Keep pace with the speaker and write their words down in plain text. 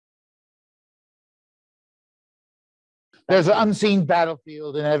There's an unseen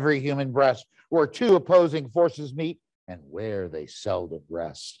battlefield in every human breast where two opposing forces meet and where they seldom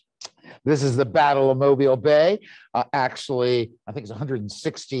rest. This is the Battle of Mobile Bay. Actually, I think it's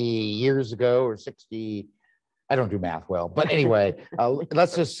 160 years ago or 60. I don't do math well, but anyway,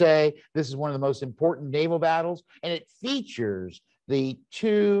 let's just say this is one of the most important naval battles, and it features the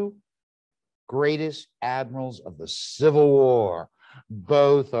two greatest admirals of the Civil War.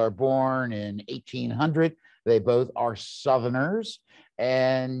 Both are born in 1800. They both are Southerners.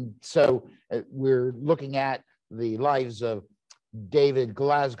 And so we're looking at the lives of David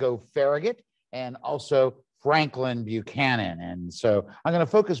Glasgow Farragut and also Franklin Buchanan. And so I'm going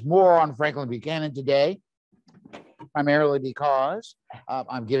to focus more on Franklin Buchanan today, primarily because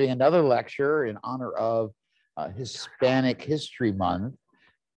I'm giving another lecture in honor of Hispanic History Month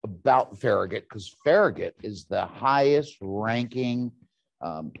about Farragut, because Farragut is the highest ranking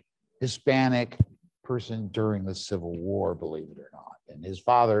Hispanic person during the Civil War, believe it or not. And his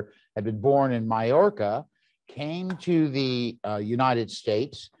father had been born in Majorca, came to the United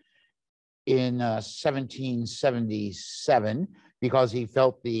States in 1777 because he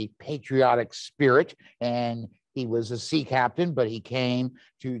felt the patriotic spirit, and he was a sea captain, but he came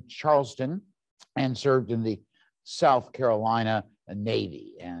to Charleston and served in the South Carolina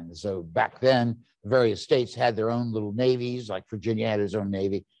Navy. And so back then, various states had their own little navies, like Virginia had his own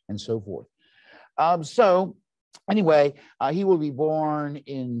navy and so forth. So anyway, he will be born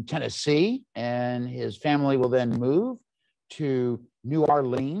in Tennessee, and his family will then move to New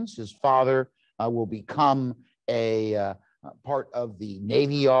Orleans. His father will become a part of the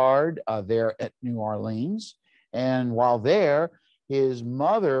Navy Yard there at New Orleans. And while there, his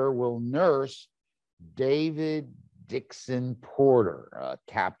mother will nurse David Dixon Porter, a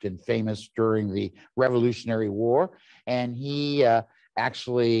captain famous during the Revolutionary War. And he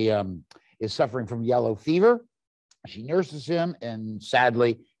actually is suffering from yellow fever. She nurses him, and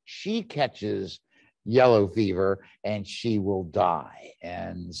sadly, she catches yellow fever and she will die.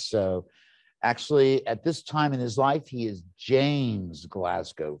 And so actually, at this time in his life, he is James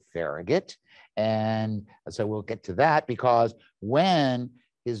Glasgow Farragut. And so we'll get to that, because when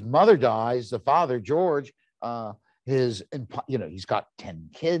his mother dies, the father, George, he's got 10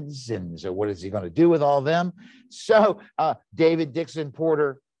 kids. And so what is he going to do with all of them? So David Dixon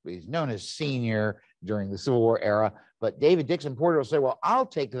Porter, he's known as Senior during the Civil War era, but David Dixon Porter will say, well, I'll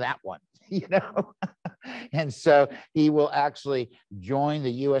take that one, And so he will actually join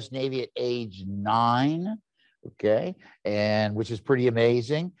the U.S. Navy at age 9, okay, and which is pretty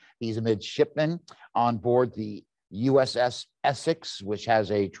amazing. He's a midshipman on board the USS Essex, which has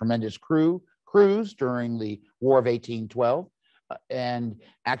a tremendous cruise during the War of 1812. And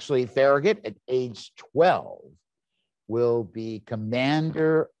actually, Farragut at age 12 will be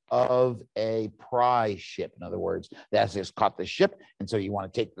commander of a prize ship. In other words, the Essex caught the ship, and so you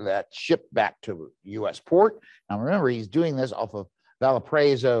want to take that ship back to U.S. port. Now remember, he's doing this off of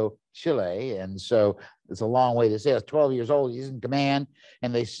Valparaiso, Chile, and so it's a long way to say. He's 12 years old, he's in command,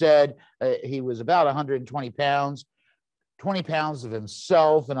 and they said he was about 120 pounds. 20 pounds of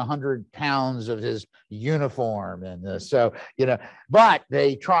himself and 100 pounds of his uniform. And but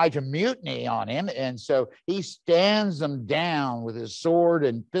they try to mutiny on him. And so he stands them down with his sword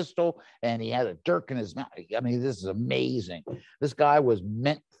and pistol, and he had a dirk in his mouth. I mean, this is amazing. This guy was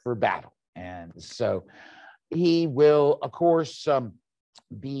meant for battle. And so he will, of course,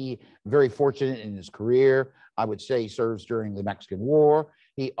 be very fortunate in his career. I would say he serves during the Mexican War.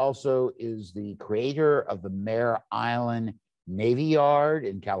 He also is the creator of the Mare Island Navy Yard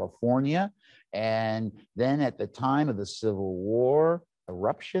in California. And then at the time of the Civil War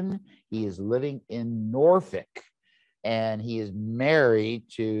eruption, he is living in Norfolk, and he is married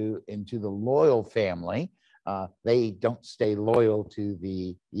into the Loyal family. They don't stay loyal to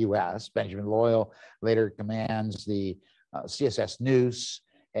the U.S. Benjamin Loyal later commands the CSS Noose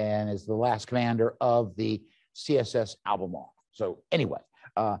and is the last commander of the CSS Albemarle. So anyway,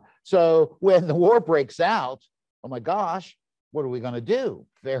 so when the war breaks out, oh my gosh, what are we going to do?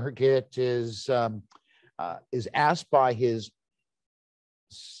 Farragut is asked by his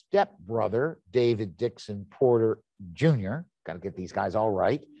stepbrother, David Dixon Porter Jr. Got to get these guys all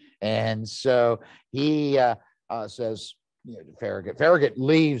right. And so he says, Farragut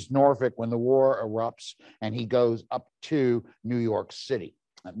leaves Norfolk when the war erupts, and he goes up to New York City.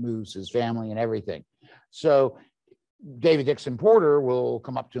 That moves his family and everything. So David Dixon Porter will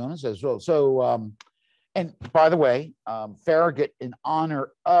come up to him and says, and by the way, Farragut, in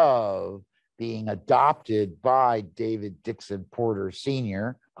honor of being adopted by David Dixon Porter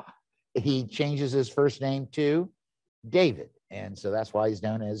Sr., he changes his first name to David. And so that's why he's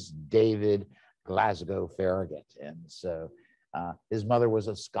known as David Glasgow Farragut. And so his mother was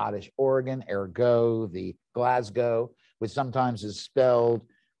of Scottish origin, ergo the Glasgow, which sometimes is spelled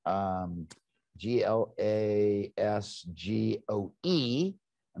Glasgoe,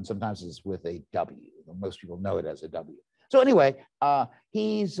 and sometimes it's with a W. Most people know it as a W. So anyway,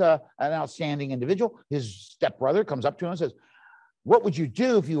 he's an outstanding individual. His stepbrother comes up to him and says, "What would you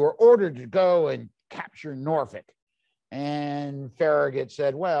do if you were ordered to go and capture Norfolk?" And Farragut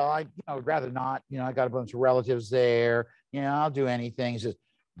said, "Well, I would rather not. I got a bunch of relatives there. I'll do anything." He says,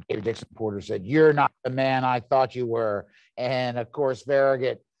 David Dixon Porter said, "You're not the man I thought you were." And of course,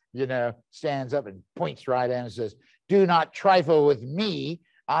 Farragut, stands up and points right at him and says, "Do not trifle with me.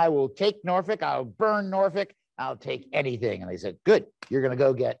 I will take Norfolk. I'll burn Norfolk. I'll take anything." And they said, "Good, you're going to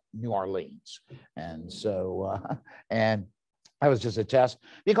go get New Orleans." And so, and that was just a test,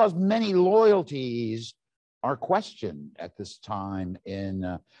 because many loyalties are questioned at this time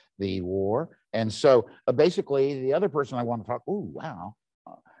in the war. And so basically the other person I want to talk, oh, wow,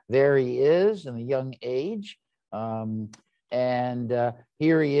 there he is in a young age. And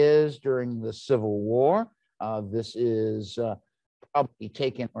here he is during the Civil War. This is probably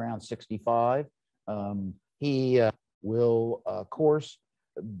taken around 65. He will, of course,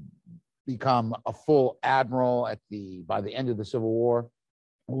 become a full admiral by the end of the Civil War.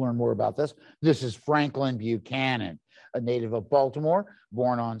 We'll learn more about this. This is Franklin Buchanan, a native of Baltimore,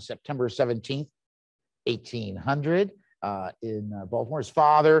 born on September 17th, 1800 in Baltimore. His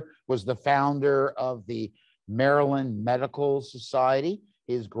father was the founder of the Maryland Medical Society.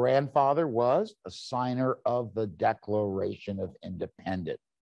 His grandfather was a signer of the Declaration of Independence.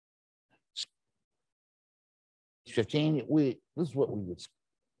 15, this is what we would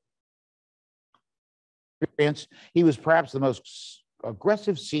experience. He was perhaps the most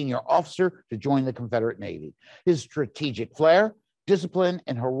aggressive senior officer to join the Confederate Navy. His strategic flair, discipline,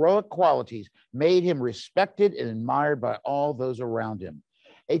 and heroic qualities made him respected and admired by all those around him.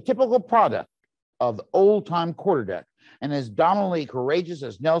 A typical product of the old-time quarterdeck, and as dominantly courageous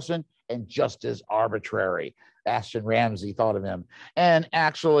as Nelson and just as arbitrary. Ashton Ramsey thought of him. And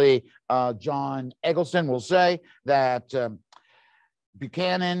actually, John Eggleston will say that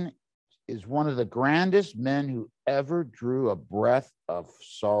Buchanan is one of the grandest men who ever drew a breath of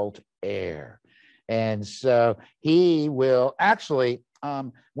salt air. And so he will actually,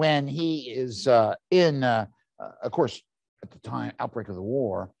 when he is of course, at the time, outbreak of the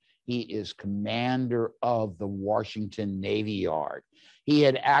war, he is commander of the Washington Navy Yard. He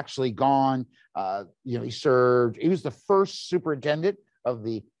had actually gone, he served, he was the first superintendent of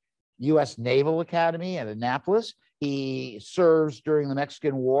the U.S. Naval Academy at Annapolis. He serves during the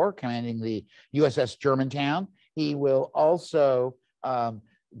Mexican War, commanding the USS Germantown. He will also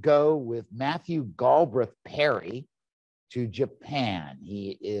go with Matthew Galbraith Perry to Japan.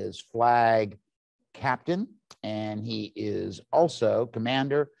 He is flag captain, and he is also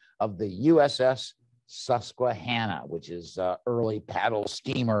commander of the USS Susquehanna, which is early paddle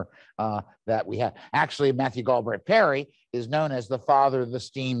steamer that we have. Actually, Matthew Galbraith Perry is known as the father of the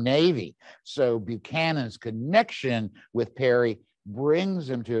steam navy. So Buchanan's connection with Perry brings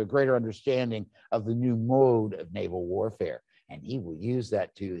him to a greater understanding of the new mode of naval warfare, and he will use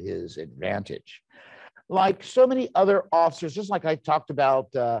that to his advantage. Like so many other officers, just like I talked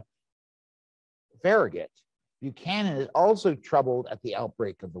about Farragut, Buchanan is also troubled at the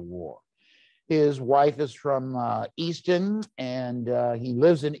outbreak of the war. His wife is from Easton, and he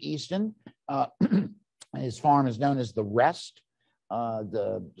lives in Easton. His farm is known as the Rest.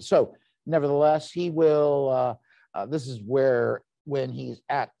 So nevertheless, he will, this is when he's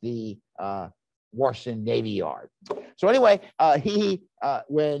at the Washington Navy Yard. So anyway,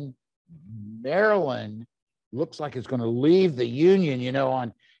 when Maryland looks like it's going to leave the Union,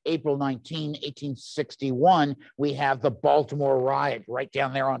 on April 19, 1861, we have the Baltimore riot right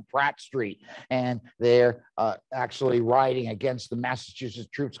down there on Pratt Street. And they're actually rioting against the Massachusetts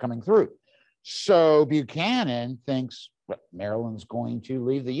troops coming through. So Buchanan thinks Maryland's going to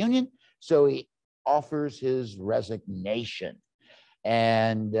leave the Union. So he offers his resignation.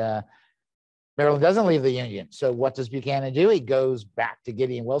 And Maryland doesn't leave the Union. So what does Buchanan do? He goes back to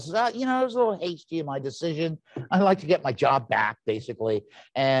Gideon Wells, says, I was a little hasty in my decision. I'd like to get my job back, basically.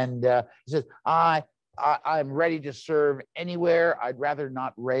 And he says, I'm ready to serve anywhere. I'd rather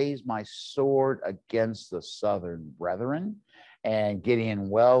not raise my sword against the Southern brethren. And Gideon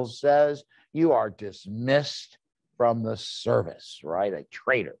Wells says, you are dismissed from the service, right? A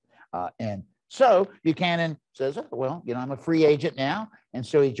traitor. And so Buchanan says, well, I'm a free agent now. And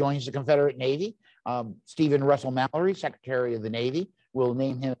so he joins the Confederate Navy. Stephen Russell Mallory, Secretary of the Navy, will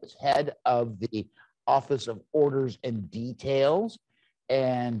name him as head of the Office of Orders and Details.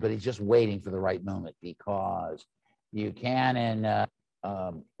 but he's just waiting for the right moment because Buchanan,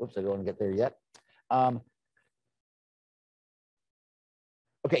 whoops, I don't want to get there yet.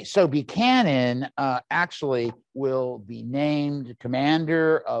 Okay, so Buchanan actually will be named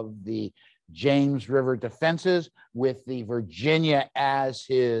commander of the James River defenses with the Virginia as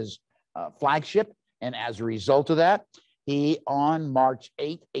his flagship. And as a result of that, he, on March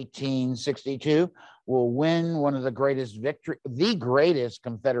 8, 1862, will win one of the greatest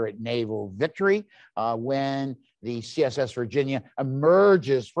Confederate naval victory when the CSS Virginia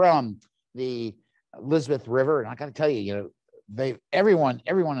emerges from the Elizabeth River. And I got to tell you, everyone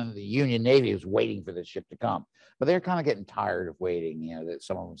in the Union Navy was waiting for this ship to come, but they're kind of getting tired of waiting. That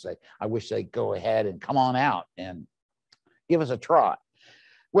someone would say, I wish they'd go ahead and come on out and give us a try.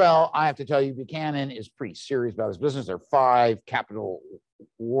 Well, I have to tell you, Buchanan is pretty serious about his business. There are 5 capital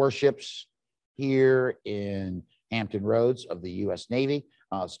warships here in Hampton Roads of the U.S. Navy,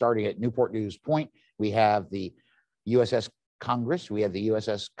 starting at Newport News Point. We have the USS Congress, we have the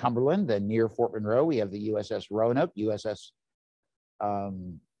USS Cumberland, then near Fort Monroe, we have the USS Roanoke, USS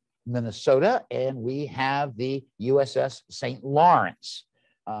Minnesota, and we have the USS St. Lawrence.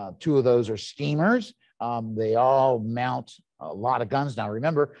 2 of those are steamers. They all mount a lot of guns. Now,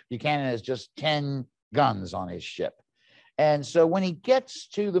 remember, Buchanan has just 10 guns on his ship. And so when he gets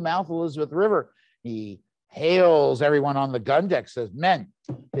to the mouth of Elizabeth River, he hails everyone on the gun deck, says, men,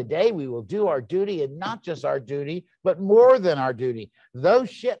 today we will do our duty, and not just our duty, but more than our duty. Those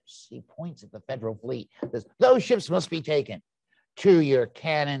ships, he points at the Federal fleet, says, those ships must be taken. To your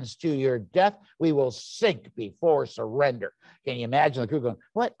cannons, to your death, we will sink before surrender. Can you imagine the crew going,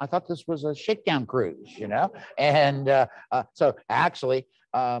 what? I thought this was a shakedown cruise, And so actually,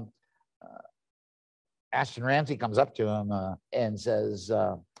 Ashton Ramsey comes up to him and says,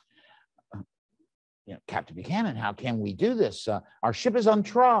 Captain Buchanan, how can we do this? Our ship is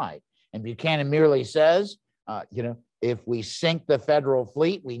untried. And Buchanan merely says, if we sink the Federal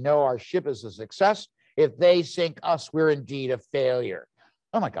fleet, we know our ship is a success. If they sink us, we're indeed a failure.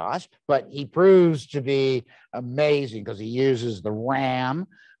 Oh my gosh. But he proves to be amazing because he uses the ram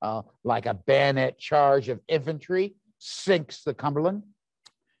like a bayonet charge of infantry, sinks the Cumberland,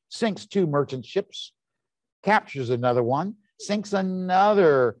 sinks 2 merchant ships, captures another one, sinks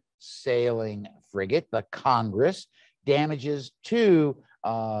another sailing frigate, the Congress, damages 2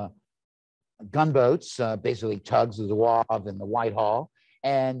 gunboats, basically tugs of the Zouave and the Whitehall,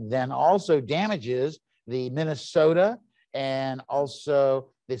 and then also damages the Minnesota and also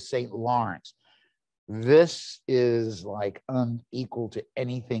the St. Lawrence. This is like unequal to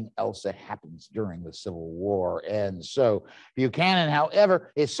anything else that happens during the Civil War. And so Buchanan,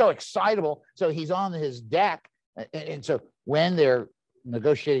 however, is so excitable. So he's on his deck. And so when they're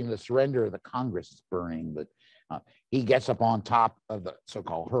negotiating the surrender of the Congress, it's burning, but he gets up on top of the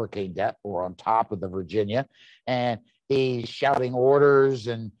so-called hurricane deck, or on top of the Virginia, and he's shouting orders,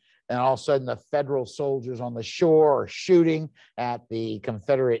 and all of a sudden the Federal soldiers on the shore are shooting at the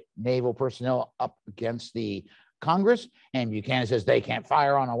Confederate naval personnel up against the Congress. And Buchanan says they can't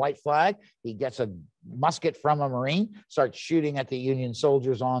fire on a white flag. He gets a musket from a Marine, starts shooting at the Union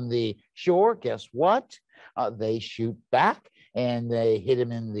soldiers on the shore. Guess what? They shoot back, and they hit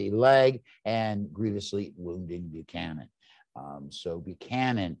him in the leg and grievously wounding Buchanan. So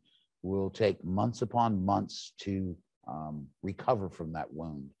Buchanan will take months upon months to recover from that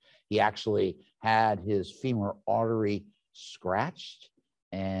wound. He actually had his femur artery scratched,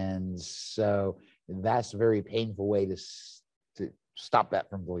 and so that's a very painful way to stop that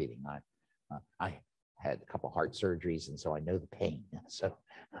from bleeding. I had a couple heart surgeries, and so I know the pain. So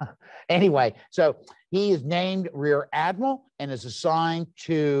anyway, so he is named Rear Admiral and is assigned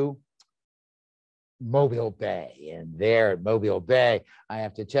to Mobile Bay. And there at Mobile Bay, I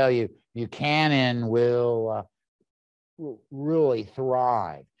have to tell you, Buchanan will really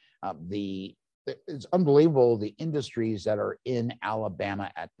thrive. It's unbelievable the industries that are in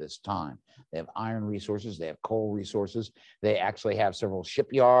Alabama at this time. They have iron resources, they have coal resources, they actually have several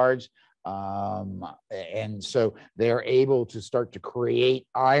shipyards. And so they're able to start to create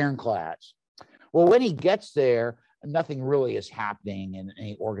ironclads. Well, when he gets there, nothing really is happening in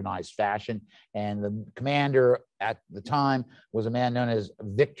any organized fashion. And the commander at the time was a man known as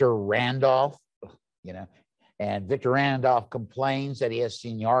Victor Randolph, and Victor Randolph complains that he has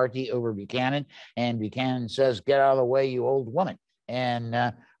seniority over Buchanan, and Buchanan says, get out of the way, you old woman.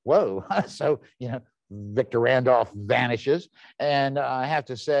 And whoa, so, Victor Randolph vanishes. And I have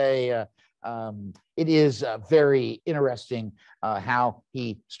to say, it is very interesting how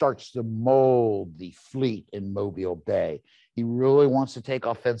he starts to mold the fleet in Mobile Bay. He really wants to take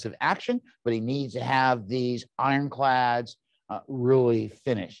offensive action, but he needs to have these ironclads really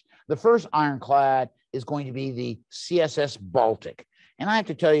finished. The first ironclad is going to be the CSS Baltic. And I have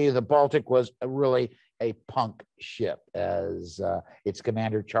to tell you, the Baltic was really a punk ship, as its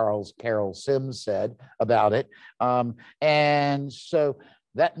commander, Charles Carroll Sims, said about it. And so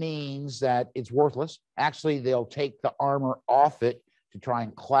that means that it's worthless. Actually, they'll take the armor off it to try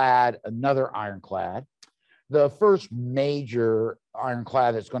and clad another ironclad. The first major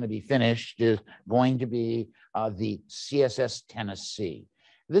ironclad that's going to be finished is going to be the CSS Tennessee.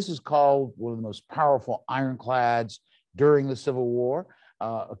 This is called one of the most powerful ironclads during the Civil War,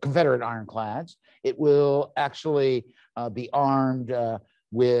 Confederate ironclads. It will actually be armed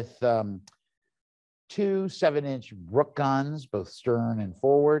with 2 7-inch Brook guns, both stern and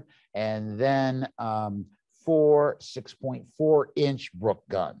forward, and then 4 6.4-inch Brook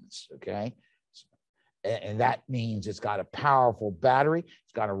guns, okay? And that means it's got a powerful battery.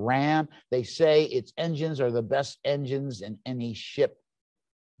 It's got a ram. They say its engines are the best engines in any ship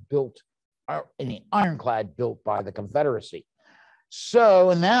built, or any ironclad built by the Confederacy.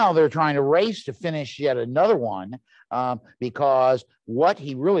 So now they're trying to race to finish yet another one, because what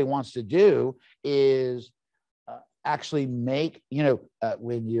he really wants to do is actually make,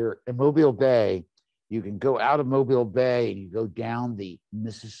 when you're in Mobile Bay, you can go out of Mobile Bay and you go down the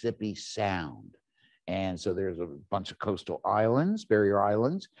Mississippi Sound. And so there's a bunch of coastal islands, barrier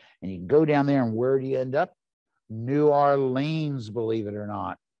islands, and you can go down there, and where do you end up? New Orleans, believe it or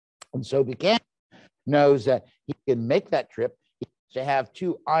not. And so Buchanan knows that he can make that trip. He has to have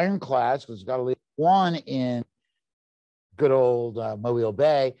 2 ironclads, because he's got to leave one in good old Mobile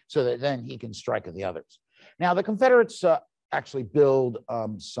Bay, so that then he can strike at the others. Now, the Confederates actually build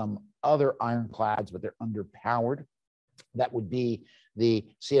some other ironclads, but they're underpowered. That would be the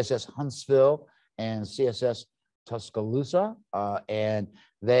CSS Huntsville and CSS Tuscaloosa, and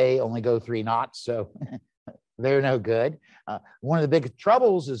they only go 3 knots, so they're no good. One of the big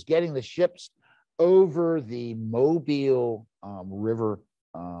troubles is getting the ships over the Mobile River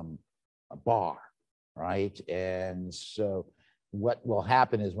bar, right? And so what will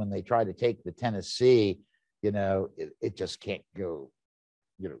happen is when they try to take the Tennessee, it just can't go,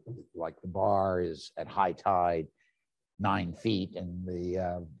 like the bar is at high tide 9 feet, and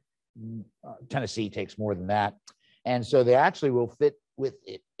the Tennessee takes more than that. And so they actually will fit with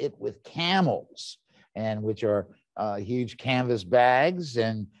it with camels, and which are huge canvas bags,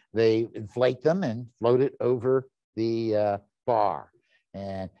 and they inflate them and float it over the bar.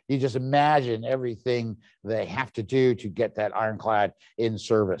 And you just imagine everything they have to do to get that ironclad in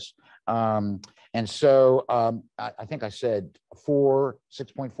service. And so I think I said 4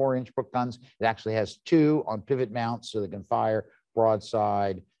 6.4-inch Brook guns. It actually has 2 on pivot mounts, so they can fire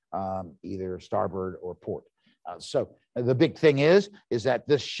broadside, either starboard or port. So the big thing is that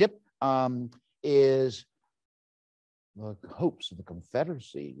this ship is, the hopes of the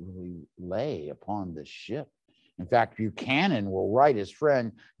Confederacy really lay upon this ship. In fact, Buchanan will write his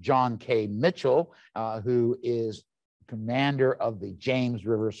friend John K. Mitchell, who is commander of the James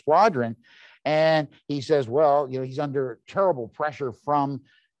River Squadron, and he says, well, he's under terrible pressure from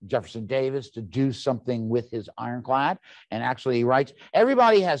Jefferson Davis to do something with his ironclad. And actually he writes,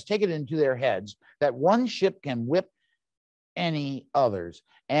 everybody has taken it into their heads that one ship can whip any others.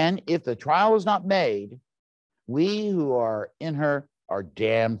 And if the trial is not made, we who are in her are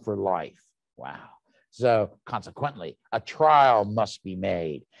damned for life. Wow. So consequently, a trial must be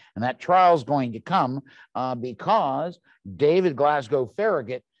made. And that trial is going to come because David Glasgow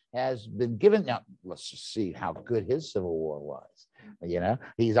Farragut has been given. Now, let's just see how good his Civil War was.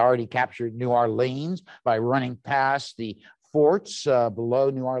 He's already captured New Orleans by running past the forts below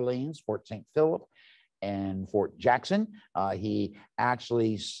New Orleans, Fort St. Philip and Fort Jackson. He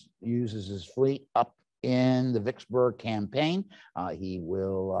actually uses his fleet up in the Vicksburg campaign. He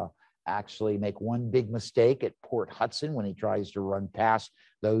will actually make one big mistake at Port Hudson when he tries to run past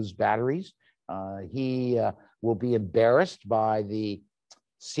those batteries. He will be embarrassed by the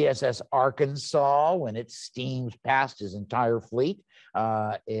CSS Arkansas when it steams past his entire fleet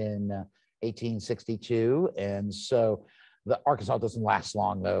in 1862. And so the Arkansas doesn't last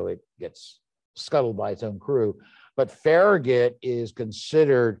long, though. It gets scuttled by its own crew. But Farragut is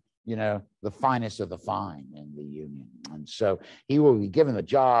considered, the finest of the fine in the Union. And so he will be given the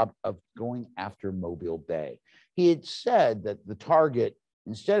job of going after Mobile Bay. He had said that the target,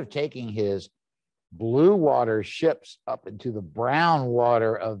 instead of taking his blue water ships up into the brown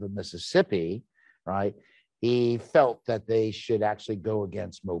water of the Mississippi, right, he felt that they should actually go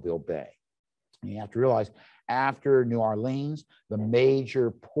against Mobile Bay. And you have to realize, after New Orleans, the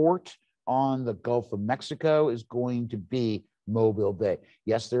major port on the Gulf of Mexico is going to be Mobile Bay.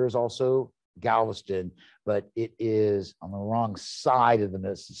 Yes, there is also Galveston, but it is on the wrong side of the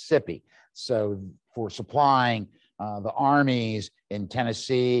Mississippi. So for supplying the armies in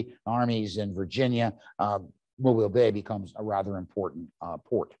Tennessee, armies in Virginia, Mobile Bay becomes a rather important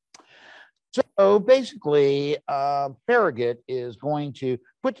port. So basically, Farragut is going to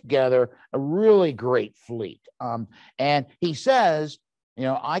put together a really great fleet. And he says, you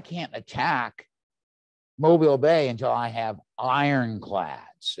know, I can't attack Mobile Bay until I have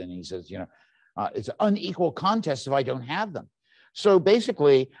ironclads. And he says, you know, it's an unequal contest if I don't have them. So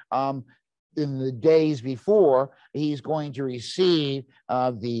basically, in the days before, he's going to receive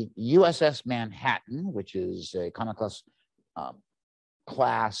the USS Manhattan, which is a Conquest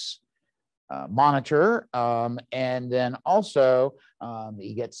class monitor. And then also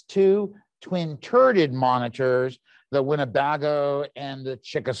he gets 2 twin-turreted monitors, the Winnebago and the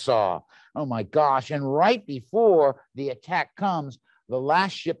Chickasaw. Oh my gosh. And right before the attack comes, the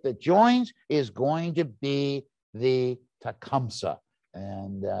last ship that joins is going to be the Tecumseh.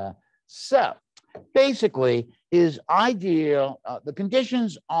 And so basically his ideal, the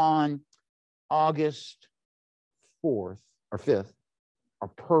conditions on August 4th or 5th are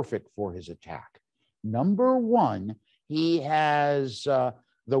perfect for his attack. Number one, he has the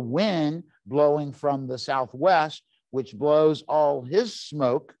wind blowing from the southwest, which blows all his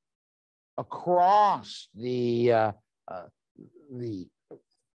smoke across the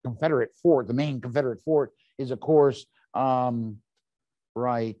Confederate fort. The main Confederate fort is, of course,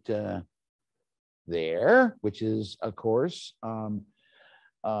 right there, which is, of course, well,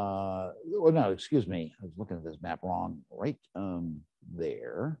 no, excuse me, I was looking at this map wrong. Right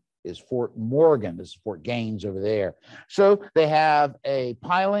there is Fort Morgan. This is Fort Gaines over there. So they have a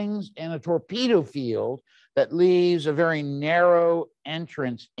pilings and a torpedo field that leaves a very narrow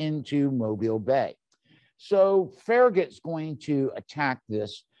entrance into Mobile Bay. So Farragut's going to attack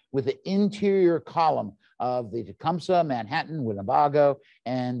this with the interior column of the Tecumseh, Manhattan, Winnebago,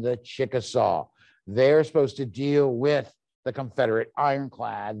 and the Chickasaw. They're supposed to deal with the Confederate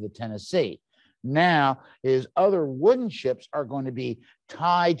ironclad, the Tennessee. Now, his other wooden ships are going to be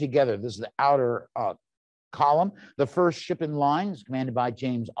tied together. This is the outer column. The first ship in line is commanded by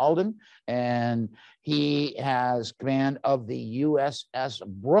James Alden, and he has command of the USS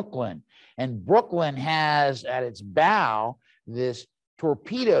Brooklyn. And Brooklyn has at its bow this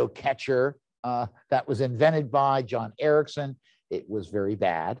torpedo catcher that was invented by John Erickson. It was very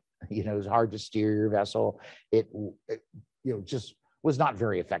bad. You know, it was hard to steer your vessel. It you know, just was not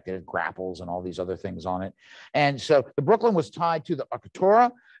very effective. It grapples and all these other things on it. And so the Brooklyn was tied to the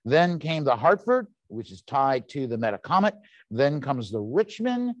Arkatora. Then came the Hartford, which is tied to the Metacomet. Then comes the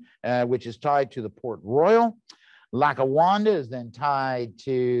Richmond, which is tied to the Port Royal. Lackawanna is then tied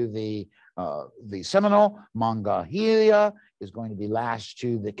to the Seminole. Monongahela is going to be lashed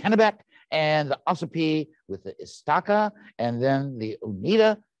to the Kennebec, and the Ossipee with the Estaca, and then the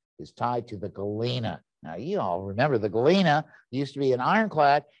Oneida is tied to the Galena. Now, you all remember the Galena used to be an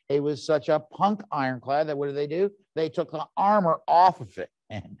ironclad. It was such a punk ironclad that what do? They took the armor off of it.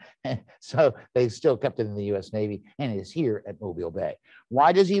 And so they still kept it in the U.S. Navy, and it is here at Mobile Bay.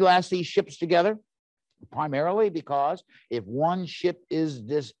 Why does he last these ships together? Primarily because if one ship is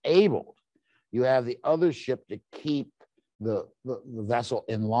disabled, you have the other ship to keep the vessel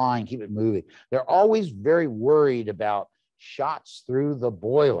in line, keep it moving. They're always very worried about shots through the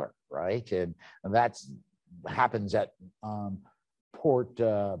boiler, right? And that's happens at Port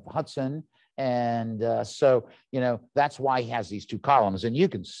Hudson. And so, you know, that's why he has these 2 columns. And you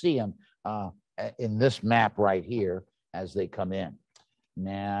can see them in this map right here as they come in.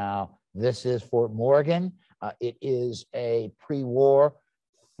 Now, this is Fort Morgan. It is a pre-war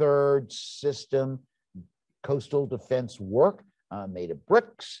 3rd system coastal defense work made of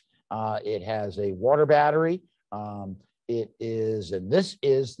bricks. It has a water battery. It is, and this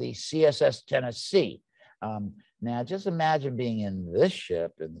is the CSS Tennessee. Now, just imagine being in this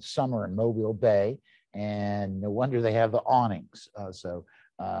ship in the summer in Mobile Bay, and no wonder they have the awnings.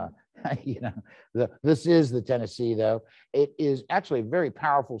 You know, this is the Tennessee, though. It is actually a very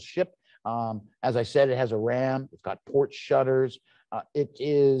powerful ship. As I said, it has a ram. It's got port shutters. It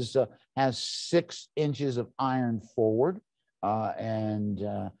is has 6 inches of iron forward,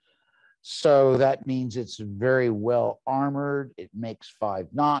 so that means it's very well armored. It makes 5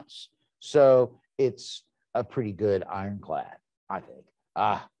 knots, so it's a pretty good ironclad, I think.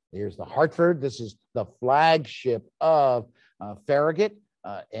 Here's the Hartford. This is the flagship of Farragut.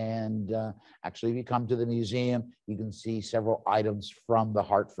 Actually, if you come to the museum, you can see several items from the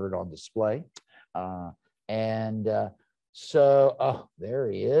Hartford on display. So, oh, there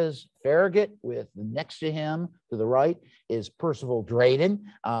he is, Farragut, with next to him to the right is Percival Drayton.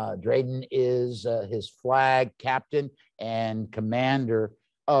 Drayton is his flag captain and commander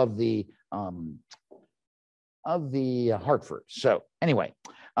of the Hartford. So anyway,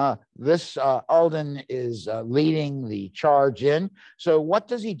 this Alden is leading the charge in. So what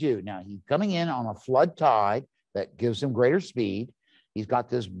does he do? Now he's coming in on a flood tide that gives him greater speed. He's got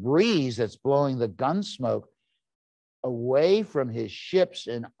this breeze that's blowing the gun smoke away from his ships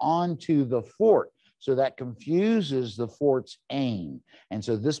and onto the fort. So that confuses the fort's aim. And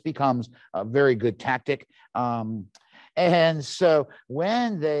so this becomes a very good tactic. And so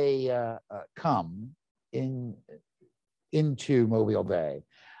when they come into Mobile Bay,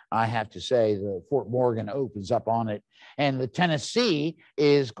 I have to say the Fort Morgan opens up on it, and the Tennessee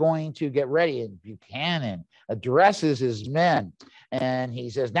is going to get ready, and Buchanan addresses his men, and he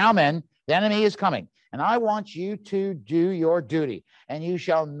says, "Now, men, the enemy is coming, and I want you to do your duty, and you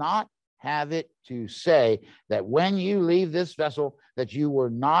shall not have it to say that when you leave this vessel that you were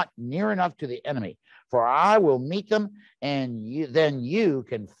not near enough to the enemy, for I will meet them, and then you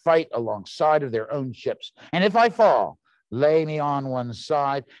can fight alongside of their own ships. And if I fall, lay me on one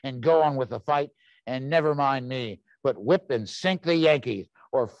side and go on with the fight, and never mind me, but whip and sink the Yankees,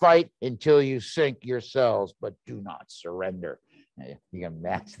 or fight until you sink yourselves, but do not surrender." You can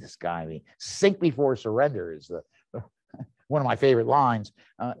match this guy. I mean, sink before surrender is one of my favorite lines.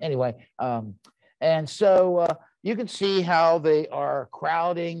 And so you can see how they are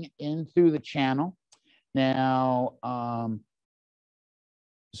crowding in through the channel. Now,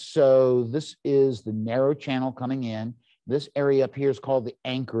 so this is the narrow channel coming in. This area up here is called the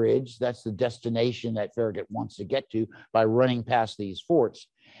anchorage. That's the destination that Farragut wants to get to by running past these forts.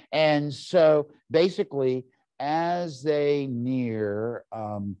 And so basically, as they near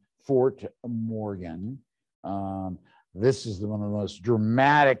Fort Morgan, this is one of the most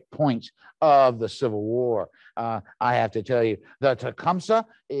dramatic points of the Civil War. I have to tell you, the Tecumseh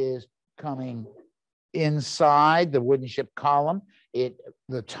is coming inside the wooden ship column.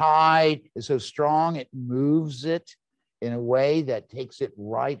 The tide is so strong, it moves it in a way that takes it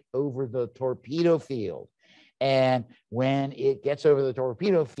right over the torpedo field. And when it gets over the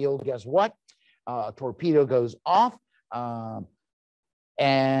torpedo field, guess what? A torpedo goes off,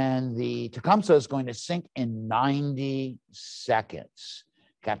 and the Tecumseh is going to sink in 90 seconds.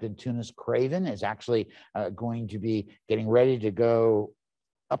 Captain Tunis Craven is actually going to be getting ready to go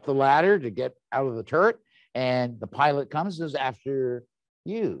up the ladder to get out of the turret, and the pilot comes and says, "After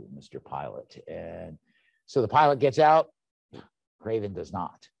you, Mr. Pilot." And so the pilot gets out. Craven does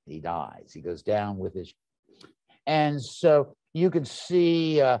not. He dies. He goes down with his. And so you can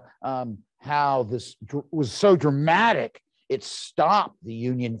see how this was so dramatic. It stopped the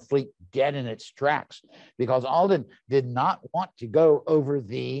Union fleet dead in its tracks because Alden did not want to go over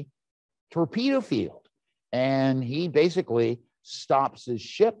the torpedo field. And he basically stops his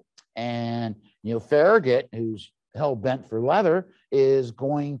ship. And, Farragut, who's hell bent for leather, is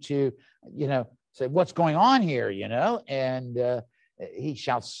going to, say, "What's going on here?" And he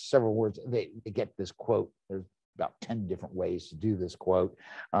shouts several words. They get this quote. There's about 10 different ways to do this quote.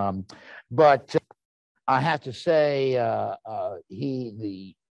 But I have to say,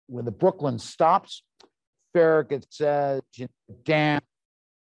 when the Brooklyn stops, Farragut says, "Damn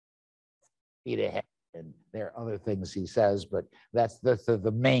feet ahead." And there are other things he says, but that's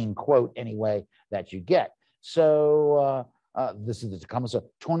the main quote anyway that you get. So this is the Tecumseh.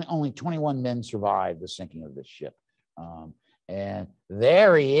 Only 21 men survived the sinking of this ship. And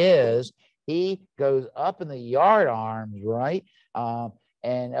there he is. He goes up in the yard arms, right?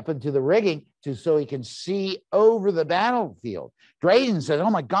 And up into the rigging so he can see over the battlefield. Drayton says, "Oh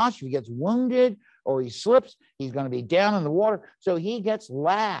my gosh, if he gets wounded or he slips, he's going to be down in the water." So he gets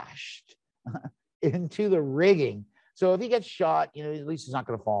lashed into the rigging. So if he gets shot, at least he's not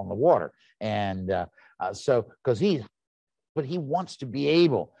going to fall in the water. And because he wants to be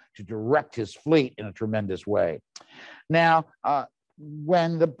able to direct his fleet in a tremendous way. Now,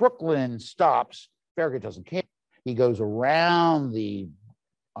 when the Brooklyn stops, Farragut doesn't care. He goes around the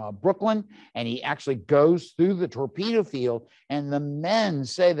Brooklyn, and he actually goes through the torpedo field, and the men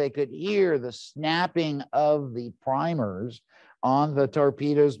say they could hear the snapping of the primers on the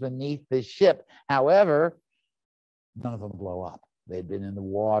torpedoes beneath the ship. However, none of them blow up. They'd been in the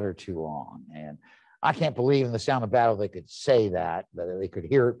water too long. And I can't believe in The Sound of Battle they could say that they could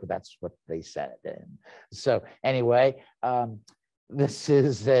hear it, but that's what they said. And so anyway, this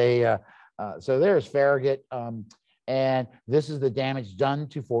is so there's Farragut. And this is the damage done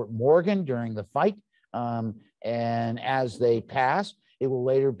to Fort Morgan during the fight. And as they pass, it will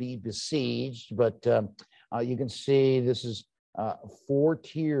later be besieged. But You can see this is 4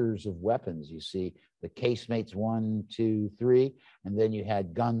 tiers of weapons. You see the casemates 1, 2, 3, and then you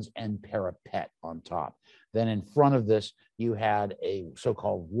had guns and parapet on top. Then in front of this, you had a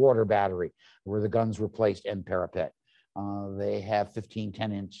so-called water battery where the guns were placed and parapet. They have 15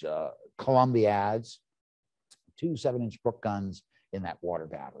 10-inch Columbiads, 2 7-inch Brook guns in that water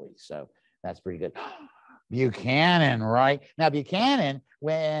battery. So that's pretty good. Buchanan, right? Now, Buchanan,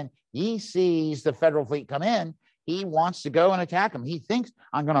 when he sees the Federal fleet come in, he wants to go and attack them. He thinks,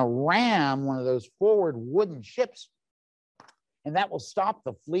 I'm going to ram one of those forward wooden ships, and that will stop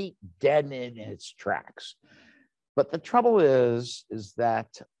the fleet dead in its tracks. But the trouble is that,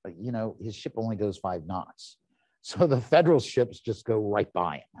 you know, his ship only goes 5 knots. So the Federal ships just go right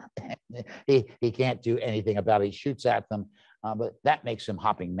by him. He can't do anything about it. He shoots at them, but that makes him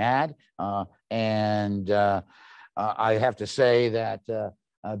hopping mad. I have to say that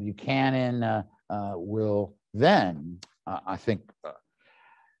Buchanan will then, I think,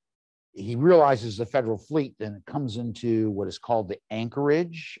 he realizes the Federal fleet then comes into what is called the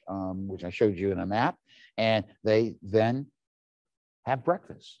anchorage, which I showed you in a map, and they then have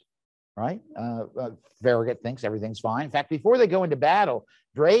breakfast. Right? Farragut thinks everything's fine. In fact, before they go into battle,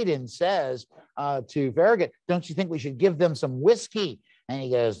 Drayden says to Farragut, don't you think we should give them some whiskey? And he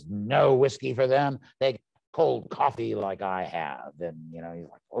goes, no whiskey for them. They get cold coffee like I have. And, you know, he's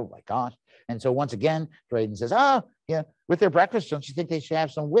like, oh my gosh. And so once again, Drayden says, oh, yeah, with their breakfast, don't you think they should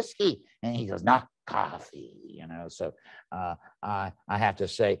have some whiskey? And he goes, not coffee, you know. So I have to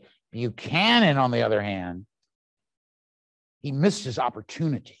say, Buchanan, on the other hand, he missed his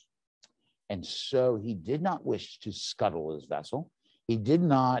opportunity. And so he did not wish to scuttle his vessel. He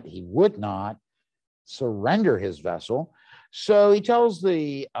would not surrender his vessel. So he tells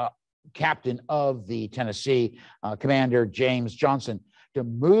the captain of the Tennessee, Commander James Johnson, to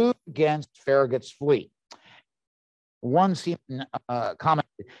move against Farragut's fleet. One seaman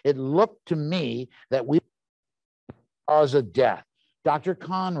commented, it looked to me that we cause of death. Dr.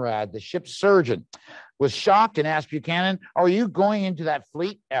 Conrad, the ship's surgeon, was shocked and asked Buchanan, are you going into that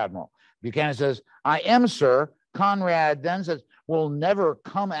fleet, Admiral? Buchanan says, I am, sir. Conrad then says, we'll never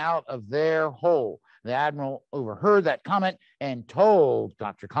come out of their hole. The Admiral overheard that comment and told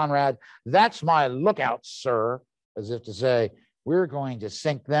Dr. Conrad, that's my lookout, sir, as if to say, we're going to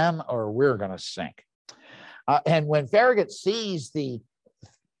sink them or we're going to sink. And when Farragut sees the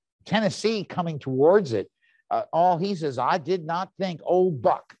Tennessee coming towards it, all he says, I did not think old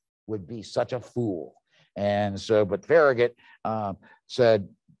Buck would be such a fool. And so, but Farragut said,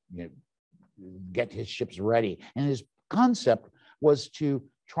 you know, get his ships ready. And his concept was to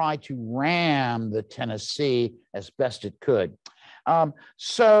try to ram the Tennessee as best it could.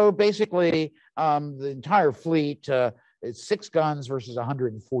 So basically, the entire fleet is 6 guns versus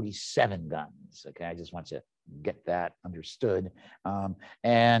 147 guns. Okay, I just want you to get that understood.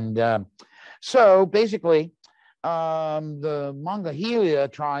 So basically, the Monongahela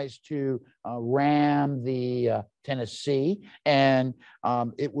tries to ram the Tennessee, and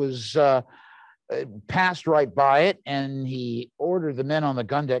it was passed right by it, and he ordered the men on the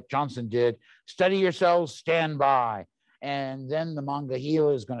gun deck, Johnson did, steady yourselves, stand by. And then the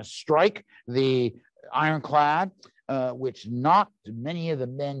Monongahela is going to strike the ironclad, which knocked many of the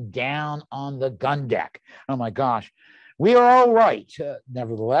men down on the gun deck. Oh my gosh. We are all right,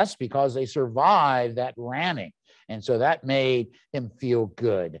 nevertheless, because they survived that ramming. And so that made him feel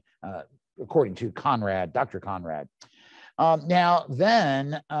good, according to Conrad, Dr. Conrad. Now,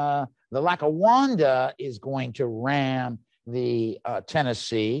 then the Lackawanna is going to ram the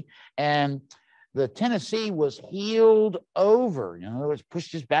Tennessee, and the Tennessee was heeled over. You know, it was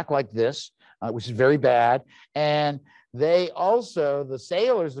pushed just back like this, which is very bad. And they also, the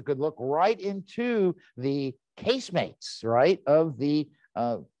sailors that could look right into the casemates, right, of the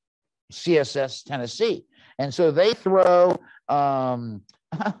CSS Tennessee. And so they throw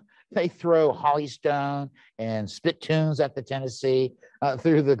hollystone and spittoons at the Tennessee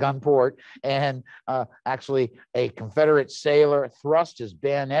through the gun port. And actually, a Confederate sailor thrust his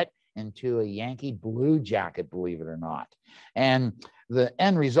bayonet into a Yankee blue jacket, believe it or not. And the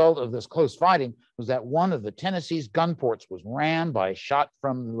end result of this close fighting was that one of the Tennessee's gun ports was rammed by a shot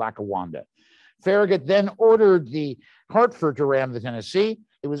from the Lackawanna. Farragut then ordered the Hartford to ram the Tennessee.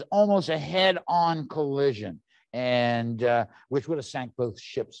 It was almost a head-on collision, and which would have sank both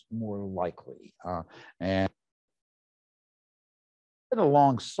ships more likely. And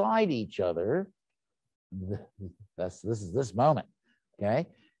alongside each other, this is this moment. Okay,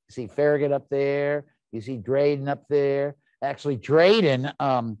 you see Farragut up there. You see Drayden up there. Actually, Drayden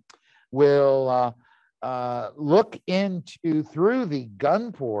will look through the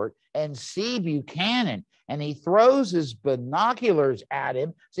gun port and see Buchanan, and he throws his binoculars at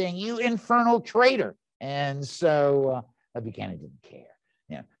him, saying, "You infernal traitor!" And so Buchanan didn't care.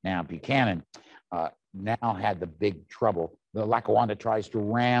 Yeah. Now Buchanan now had the big trouble. The Lackawanna tries to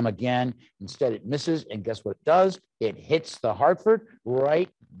ram again. Instead, it misses, and guess what it does? It hits the Hartford right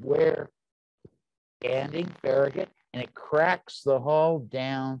where standing Farragut, and it cracks the hull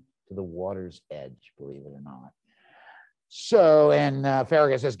down to the water's edge, believe it or not. So, and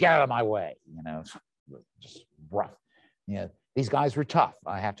Farragut says, "Get out of my way," just rough. These guys were tough,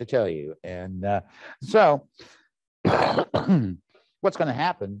 I have to tell you. And so what's going to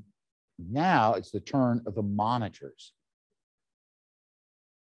happen now? It's the turn of the monitors.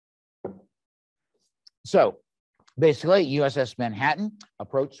 So basically, USS Manhattan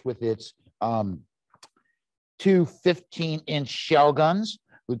approached with its two 15-inch shell guns.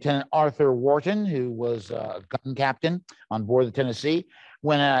 Lieutenant Arthur Wharton, who was a gun captain on board the Tennessee,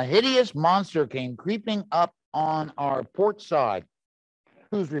 when a hideous monster came creeping up on our port side,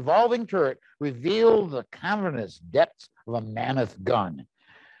 whose revolving turret revealed the cavernous depths of a mammoth gun.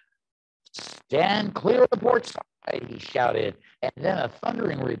 "Stand clear of the port side," he shouted, and then a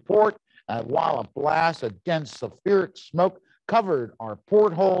thundering report, while a blast of dense sulfuric smoke covered our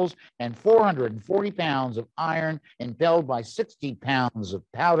portholes, and 440 pounds of iron impelled by 60 pounds of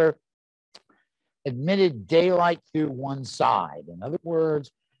powder admitted daylight through one side. In other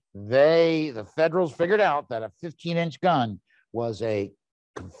words, the Federals figured out that a 15-inch gun was a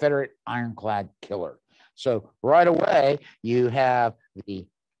Confederate ironclad killer. So right away, you have the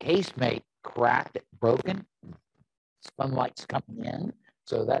casemate cracked, broken, sunlight's coming in.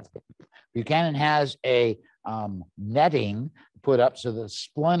 So that's Buchanan has a netting put up so the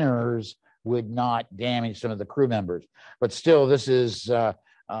splinters would not damage some of the crew members. But still, this is the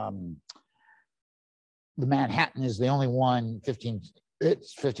Manhattan is the only one,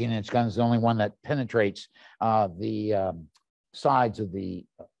 15-inch gun is the only one that penetrates the sides of the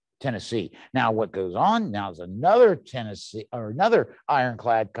Tennessee. Now, what goes on? Now, another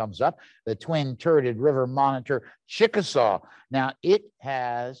ironclad comes up, the twin-turreted river monitor Chickasaw. Now, it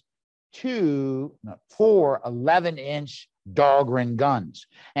has four 11-inch Dahlgren guns.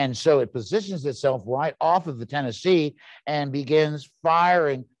 And so it positions itself right off of the Tennessee and begins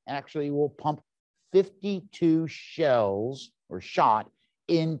firing. Actually, will pump 52 shells or shot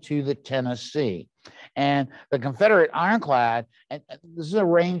into the Tennessee. And the Confederate ironclad, and this is a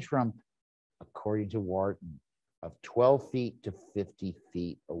range from, according to Wharton, of 12 feet to 50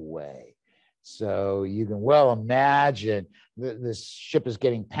 feet away. So you can well imagine this ship is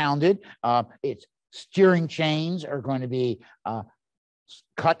getting pounded. Its steering chains are going to be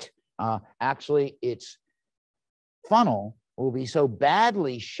cut. Actually, its funnel will be so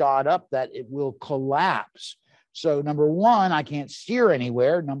badly shot up that it will collapse. So number one, I can't steer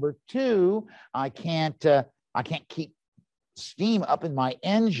anywhere. Number two, I can't keep steam up in my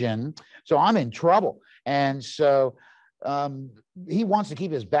engine. So I'm in trouble. And so he wants to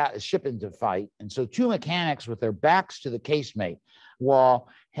keep his ship into fight. And so two mechanics with their backs to the casemate wall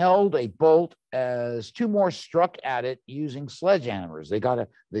held a bolt as two more struck at it using sledgehammers. They got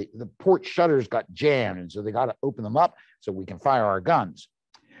the port shutters got jammed, and so they got to open them up so we can fire our guns.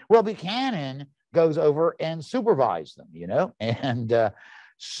 Well, Buchanan goes over and supervise them, and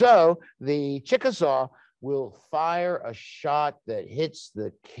so the Chickasaw will fire a shot that hits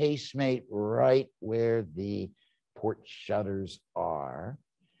the casemate right where the port shutters are,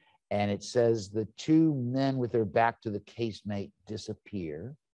 and it says the two men with their back to the casemate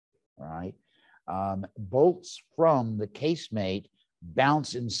disappear, right? Bolts from the casemate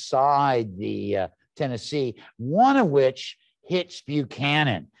bounce inside the Tennessee, one of which hits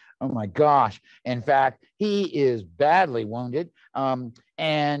Buchanan. Oh my gosh. In fact, he is badly wounded,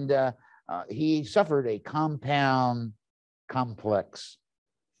 and he suffered a compound complex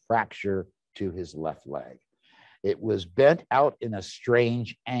fracture to his left leg. It was bent out in a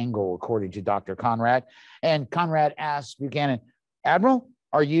strange angle, according to Dr. Conrad. And Conrad asked Buchanan, "Admiral,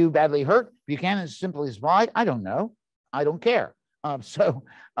 are you badly hurt?" Buchanan simply replied, "I don't know. I don't care."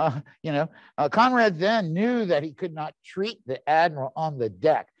 Conrad then knew that he could not treat the admiral on the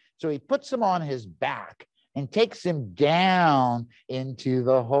deck. So he puts him on his back and takes him down into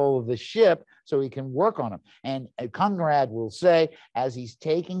the hull of the ship so he can work on him. And Conrad will say, as he's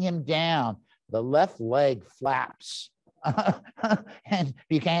taking him down, the left leg flaps. And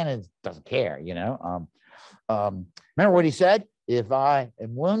Buchanan doesn't care, Remember what he said? "If I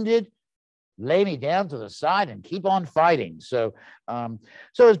am wounded, lay me down to the side and keep on fighting." So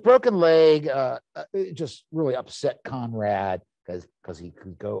his broken leg just really upset Conrad because he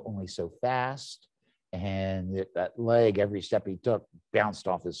could go only so fast. and that leg, every step he took, bounced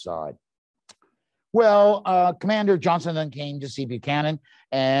off his side. Well, Commander Johnson then came to see Buchanan,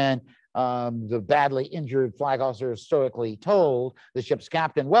 and the badly injured flag officer stoically told the ship's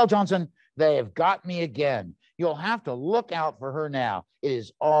captain, "Well, Johnson, they have got me again. You'll have to look out for her now. It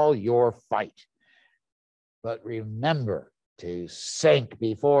is all your fight. But remember to sink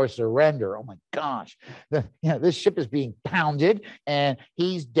before surrender." Oh my gosh, this ship is being pounded and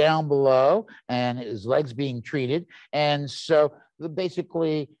he's down below and his legs being treated. And so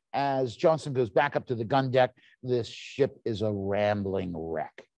basically, as Johnson goes back up to the gun deck, this ship is a rambling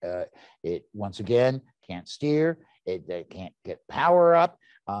wreck. It once again can't steer. It can't get power up.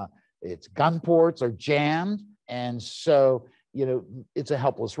 Its gun ports are jammed. And so, it's a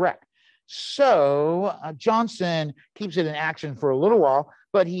helpless wreck. So Johnson keeps it in action for a little while,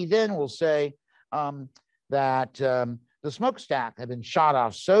 but he then will say that the smokestack had been shot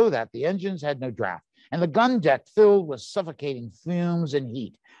off so that the engines had no draft, and the gun deck filled with suffocating fumes and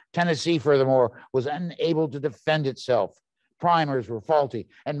heat. Tennessee, furthermore, was unable to defend itself. Primers were faulty,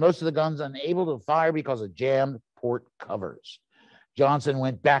 and most of the guns unable to fire because of jammed port covers. Johnson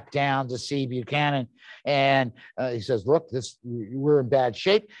went back down to see Buchanan, and he says, "Look, we're in bad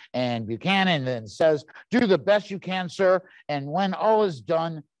shape." And Buchanan then says, "Do the best you can, sir, and when all is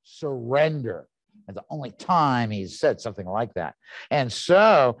done, surrender." That's the only time he's said something like that. And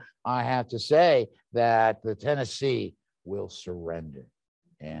so I have to say that the Tennessee will surrender.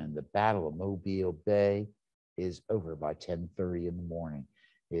 And the Battle of Mobile Bay is over by 10:30 in the morning.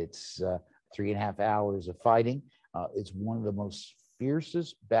 It's 3.5 hours of fighting. It's one of the most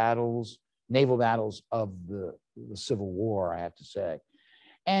fiercest battles, naval battles of the Civil War, I have to say.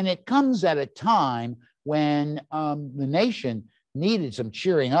 And it comes at a time when the nation needed some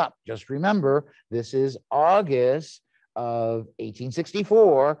cheering up. Just remember, this is August of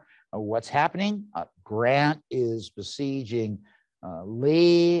 1864. What's happening? Grant is besieging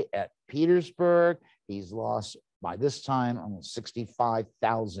Lee at Petersburg. He's lost, by this time, almost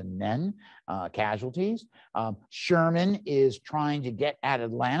 65,000 men, casualties. Sherman is trying to get at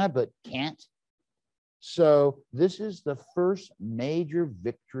Atlanta, but can't. So this is the first major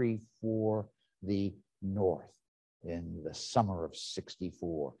victory for the North in the summer of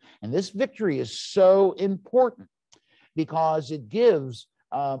 64. And this victory is so important because it gives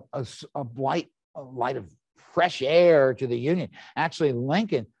a light of fresh air to the Union. Actually,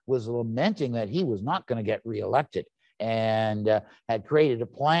 Lincoln was lamenting that he was not going to get reelected and had created a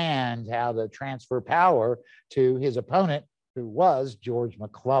plan how to transfer power to his opponent, who was George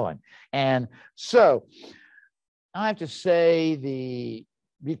McClellan. And so I have to say the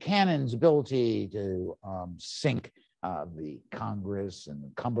Buchanan's ability to sink the Congress and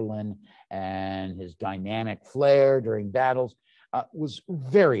the Cumberland and his dynamic flair during battles was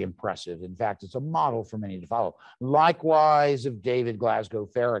very impressive. In fact, it's a model for many to follow. Likewise of David Glasgow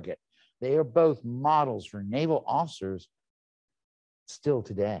Farragut. They are both models for naval officers still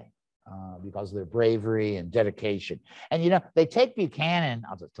today because of their bravery and dedication. And, they take Buchanan,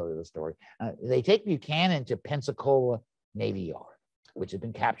 I'll just tell you the story. They take Buchanan to Pensacola Navy Yard, which had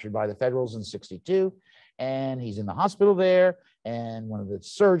been captured by the Federals in 62. And he's in the hospital there. And one of the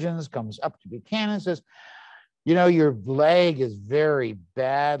surgeons comes up to Buchanan and says, your leg is very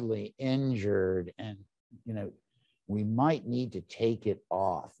badly injured and, we might need to take it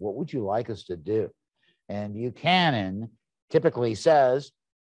off. What would you like us to do? And Buchanan typically says,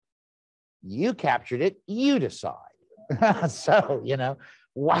 you captured it, you decide. So,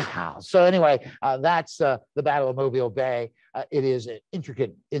 wow. So anyway, that's the Battle of Mobile Bay. It is an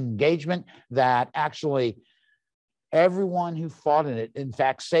intricate engagement that actually everyone who fought in it, in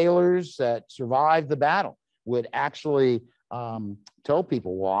fact, sailors that survived the battle, would actually tell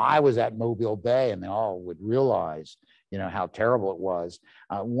people, well, I was at Mobile Bay, and they all would realize, how terrible it was.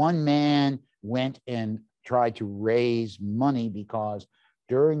 One man went and tried to raise money because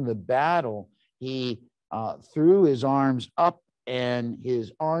during the battle, he threw his arms up and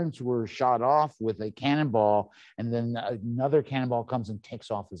his arms were shot off with a cannonball, and then another cannonball comes and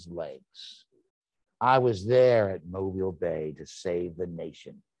takes off his legs. I was there at Mobile Bay to save the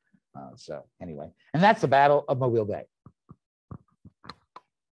nation. So anyway, and that's the Battle of Mobile Bay.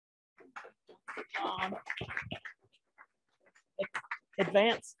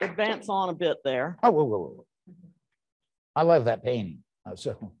 Advance on a bit there. Oh, whoa. I love that painting.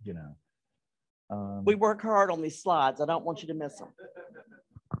 We work hard on these slides. I don't want you to miss them.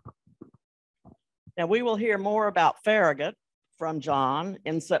 Now we will hear more about Farragut from John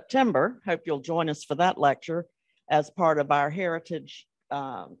in September. Hope you'll join us for that lecture as part of our Heritage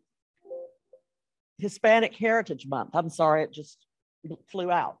Hispanic Heritage Month. I'm sorry, it just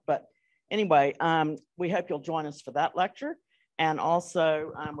flew out, but anyway, we hope you'll join us for that lecture. And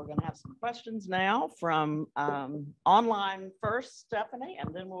also, we're going to have some questions now from online first, Stephanie,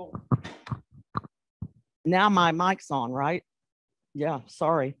 and then we'll. Now my mic's on, right? Yeah,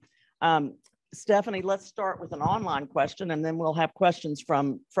 sorry. Stephanie, let's start with an online question, and then we'll have questions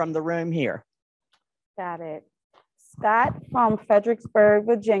from the room here. Got it. Scott from Fredericksburg,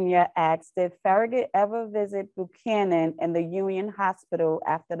 Virginia asks, did Farragut ever visit Buchanan in the Union Hospital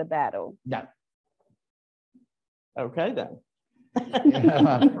after the battle? No. Okay, then.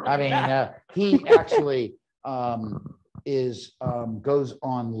 I mean, he actually goes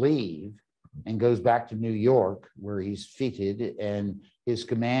on leave and goes back to New York, where he's feted, and his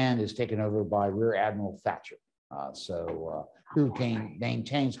command is taken over by Rear Admiral Thatcher. Who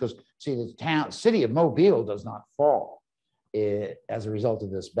maintains, because see, the city of Mobile does not fall as a result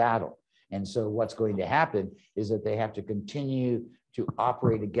of this battle. And so what's going to happen is that they have to continue to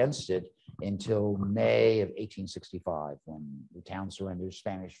operate against it until May of 1865, when the town surrenders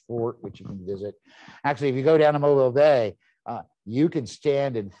Spanish Fort, which you can visit. Actually, if you go down to Mobile Bay, you can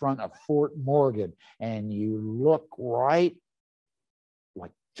stand in front of Fort Morgan and you look right,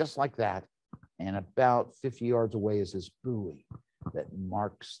 just like that. And about 50 yards away is this buoy that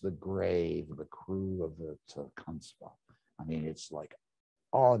marks the grave of the crew of the Tecumseh. I mean, it's like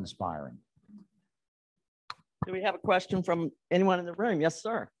awe-inspiring. Do we have a question from anyone in the room? Yes,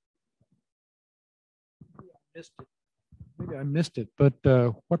 sir. Maybe I missed it, but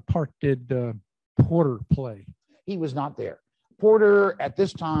what part did Porter play? He was not there. Porter at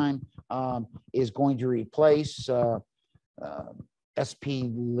this time is going to replace S.P.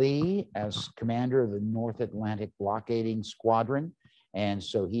 Lee as commander of the North Atlantic blockading squadron. And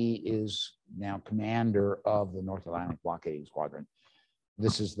so he is now commander of the North Atlantic blockading squadron.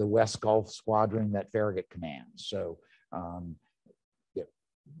 This is the West Gulf squadron that Farragut commands. So yeah,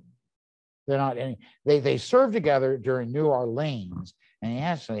 they're not any, they served together during New Orleans, and he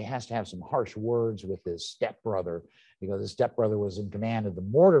actually has to have some harsh words with his stepbrother, because his stepbrother was in command of the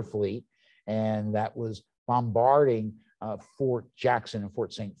mortar fleet, and that was bombarding Fort Jackson and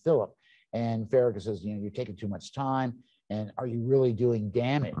Fort St. Philip. And Farragut says, you know, you're taking too much time, and are you really doing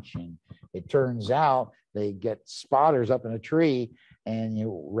damage? And it turns out they get spotters up in a tree, and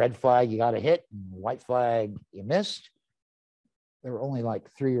red flag you got to hit, and white flag you missed. There were only like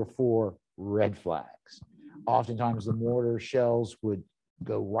 3 or 4 red flags. Oftentimes the mortar shells would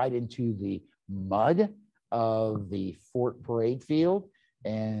go right into the mud of the fort parade field,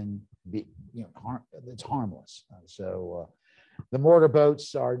 and be, it's harmless. The mortar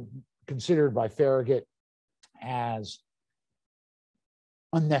boats are considered by Farragut as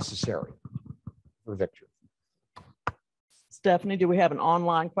unnecessary for victory. Stephanie, do we have an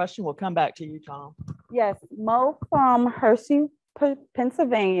online question? We'll come back to you, Tom. Yes, Mo from Hershey,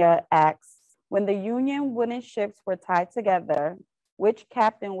 Pennsylvania asks, when the Union wooden ships were tied together, which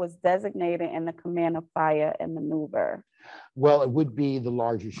captain was designated in the command of fire and maneuver? Well, it would be the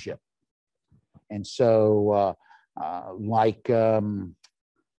largest ship. And so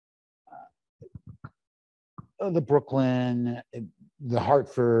the Brooklyn, the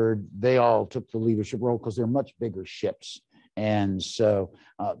Hartford, they all took the leadership role because they're much bigger ships. And so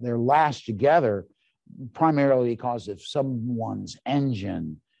they're lashed together primarily because if someone's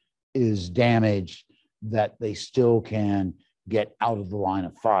engine is damaged, that they still can get out of the line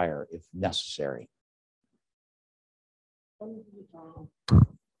of fire if necessary.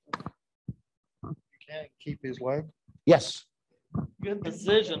 Can't keep his leg? Yes. Good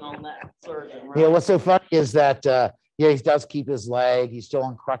decision on that, surgeon. Right? Yeah, what's so funny is that he does keep his leg. He's still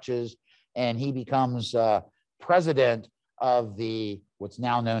on crutches, and he becomes president of what's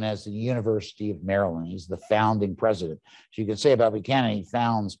now known as the University of Maryland. He's the founding president. So you can say about Buchanan, he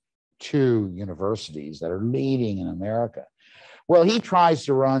founds 2 universities that are leading in America. Well, he tries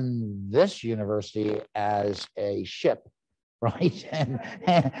to run this university as a ship, right? And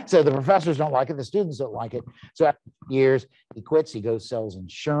so the professors don't like it, the students don't like it. So after years, he quits, he goes sells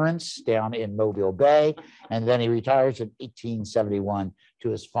insurance down in Mobile Bay, and then he retires in 1871 to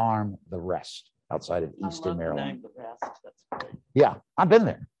his farm, The Rest, outside of Easton, Maryland. The Rest. That's great. Yeah, I've been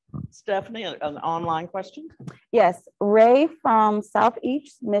there. Stephanie, an online question? Yes, Ray from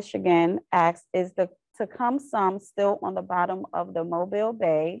Southeast Michigan asks, is the Tecumseh still on the bottom of the Mobile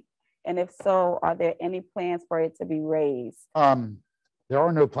Bay? And if so, are there any plans for it to be raised? There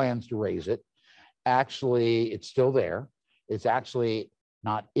are no plans to raise it. Actually, it's still there. It's actually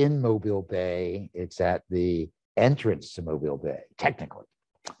not in Mobile Bay. It's at the entrance to Mobile Bay, technically.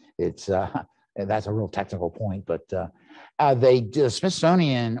 It's and that's a real technical point, but the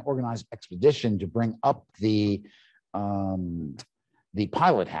Smithsonian organized expedition to bring up the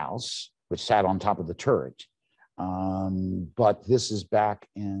pilot house which sat on top of the turret. But this is back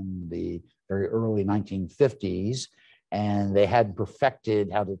in the very early 1950s, and they hadn't perfected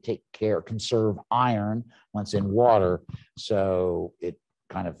how to conserve iron once in water. So it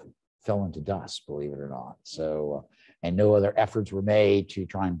kind of fell into dust, believe it or not. So, and no other efforts were made to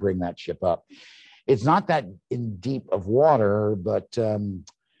try and bring that ship up. It's not that in deep of water, but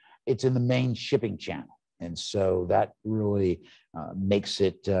it's in the main shipping channel. And so that really makes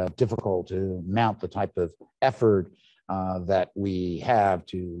it difficult to mount the type of effort that we have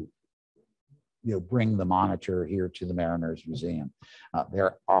to bring the monitor here to the Mariners Museum.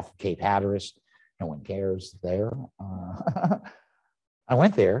 They're off Cape Hatteras. No one cares there. I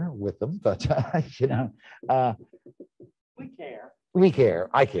went there with them, but we care. We care.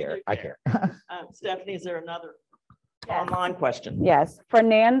 I care. I care. Stephanie, is there another online question? Yes.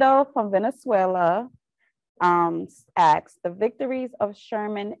 Fernando from Venezuela asks, the victories of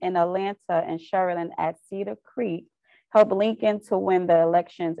Sherman in Atlanta and Sheridan at Cedar Creek helped Lincoln to win the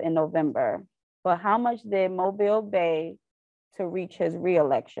elections in November. But how much did Mobile Bay to reach his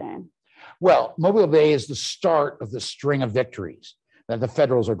re-election? Well, Mobile Bay is the start of the string of victories that the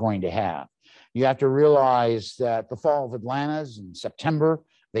Federals are going to have. You have to realize that the fall of Atlanta is in September of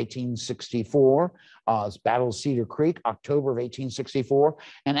 1864. Battle of Cedar Creek, October of 1864.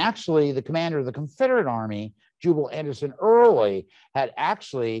 And actually, the commander of the Confederate Army, Jubal Anderson Early, had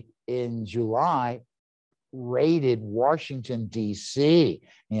actually in July raided Washington, D.C.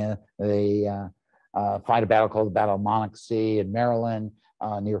 They fight a battle called the Battle of Monocacy in Maryland,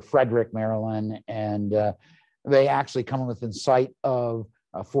 near Frederick, Maryland. And they actually come within sight of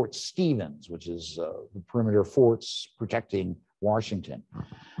Fort Stevens, which is the perimeter forts protecting Washington.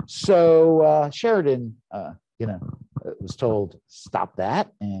 So Sheridan, was told, stop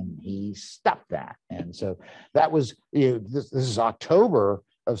that, and he stopped that. And so that was, this is October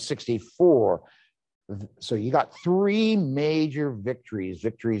of 64. So you got three major victories: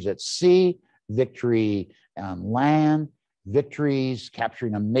 victories at sea, victory on land, victories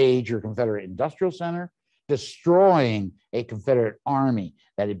capturing a major Confederate industrial center, destroying a Confederate army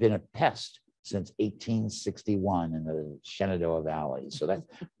that had been a pest since 1861 in the Shenandoah Valley. So that's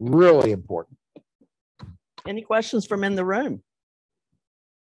really important. Any questions from in the room?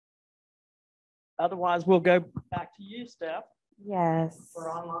 Otherwise, we'll go back to you, Steph. Yes.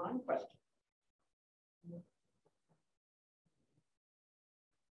 For online questions.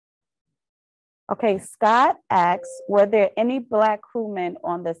 Okay, Scott asks, were there any Black crewmen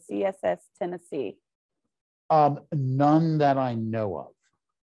on the CSS Tennessee? None that I know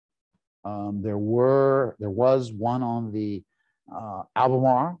of. There was one on the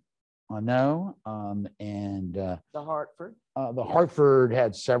Albemarle, I know, and The Hartford. the Hartford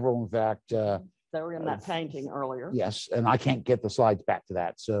had several. In fact, They were in that painting earlier. yes, and I can't get the slides back to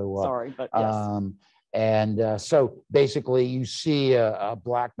that. So Sorry, but yes. So basically, you see a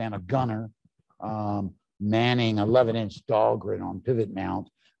Black man, a gunner, manning 11-inch Dahlgren on pivot mount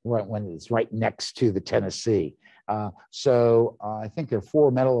when it's right next to the Tennessee. So I think there are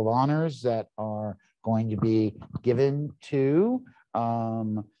 4 Medal of Honors that are going to be given to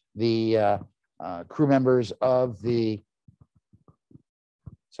the crew members of the.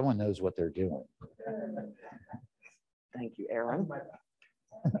 Someone knows what they're doing. Thank you, Aaron.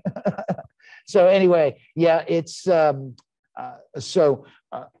 So anyway, yeah, it's and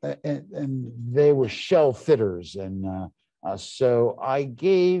they were shell fitters, and so I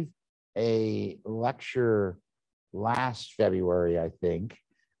gave a lecture last February, I think,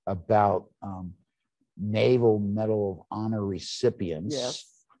 about Naval Medal of Honor recipients. Yes.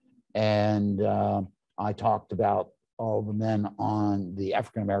 And I talked about all the men on the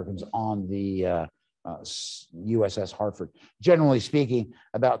African Americans on the USS Hartford. Generally speaking,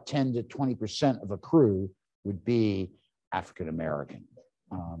 about 10 to 20% of a crew would be African American.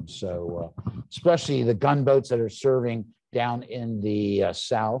 So especially the gunboats that are serving down in the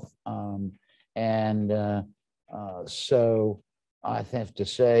South. So I have to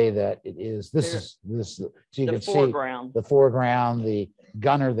say that it is, so you can see the foreground, the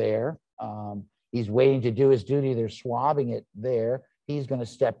gunner there. He's waiting to do his duty. They're swabbing it there. He's going to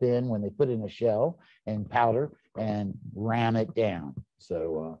step in when they put in a shell and powder and ram it down.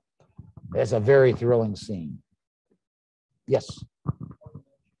 So it's a very thrilling scene. Yes.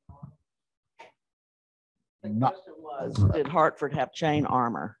 The question was, did Hartford have chain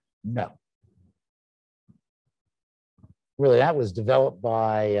armor? No. Really, that was developed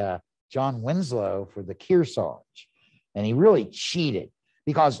by John Winslow for the Kearsarge. And he really cheated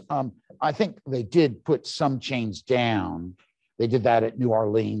because I think they did put some chains down. They did that at New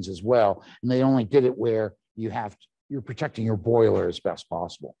Orleans as well. And they only did it where you're protecting your boiler as best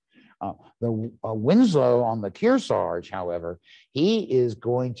possible. Winslow on the Kearsarge, however, he is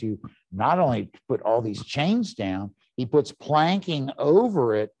going to not only put all these chains down, he puts planking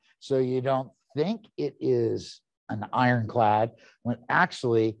over it so you don't think it is an ironclad when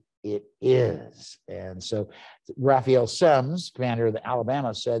actually it is. And so Raphael Semmes, commander of the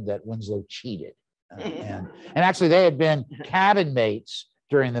Alabama, said that Winslow cheated. And actually they had been cabin mates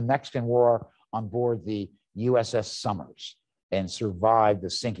during the Mexican War on board the USS Somers and survived the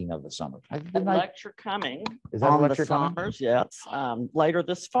sinking of the Somers. A lecture coming Is that a on lecture the coming? Somers, yes, later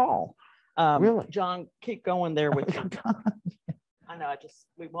this fall. Really? John, keep going there with you. I know,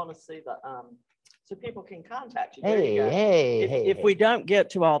 we want to see the, so people can contact you. There you go. If we don't get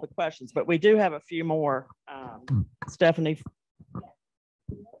to all the questions, but we do have a few more. Stephanie.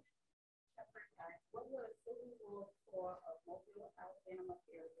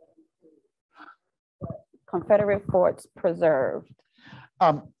 Confederate forts preserved.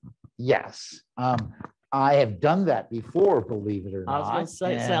 Yes. I have done that before, believe it or not. I was going to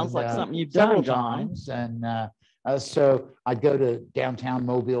say, it sounds like something you've several done, John. times. And so I'd go to downtown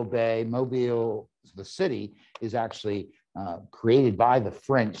Mobile Bay. Mobile, the city, is actually created by the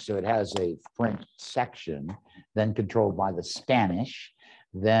French. So it has a French section, then controlled by the Spanish,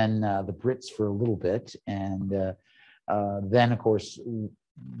 then the Brits for a little bit. And then, of course,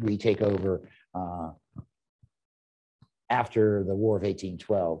 we take over after the War of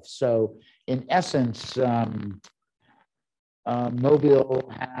 1812. So in essence,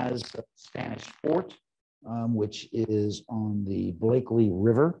 Mobile has a Spanish fort, which is on the Blakely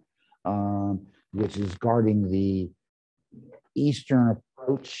River, which is guarding the eastern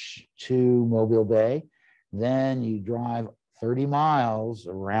approach to Mobile Bay. Then you drive 30 miles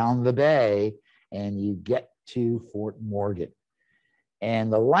around the bay and you get to Fort Morgan.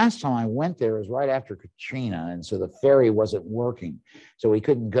 And the last time I went there was right after Katrina, and so the ferry wasn't working. So we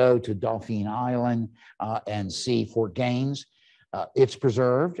couldn't go to Dauphine Island and see Fort Gaines. It's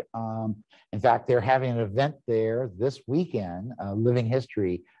preserved. In fact, they're having an event there this weekend, a living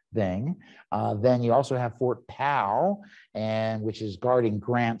history thing. Then you also have Fort Powell, which is guarding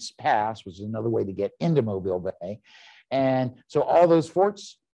Grant's Pass, which is another way to get into Mobile Bay. And so all those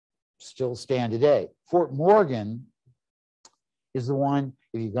forts still stand today. Fort Morgan is the one,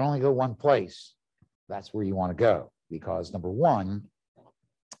 if you can only go one place, that's where you want to go. Because number one,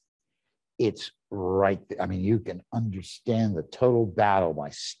 it's right there. I mean, you can understand the total battle by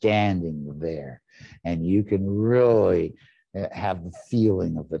standing there. And you can really have the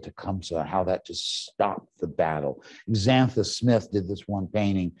feeling of the Tecumseh, how that just stopped the battle. Xantha Smith did this one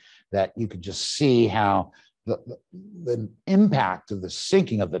painting that you could just see how the impact of the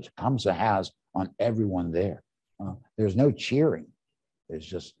sinking of the Tecumseh has on everyone there. There's no cheering. There's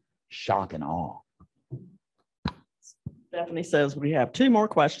just shock and awe. Stephanie says we have two more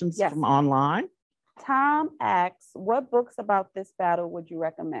questions from online. Tom asks, what books about this battle would you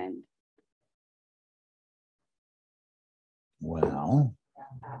recommend? Well,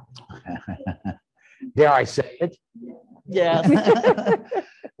 dare I say it? Yes.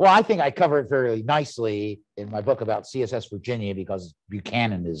 Well, I think I cover it very nicely in my book about CSS Virginia because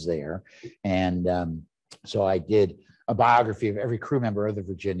Buchanan is there. And so I did a biography of every crew member of the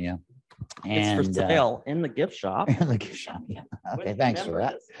Virginia. And it's for sale in the gift shop. In the gift shop, yeah. Okay, thanks for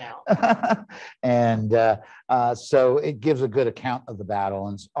that. And so it gives a good account of the battle,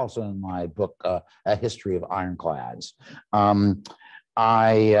 and it's also in my book, A History of Ironclads.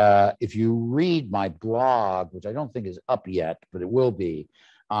 If you read my blog, which I don't think is up yet, but it will be,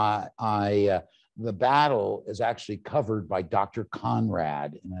 the battle is actually covered by Dr.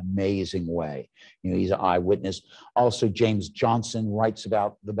 Conrad in an amazing way. You know, he's an eyewitness. Also, James Johnson writes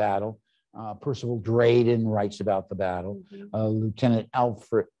about the battle. Percival Drayden writes about the battle. Lieutenant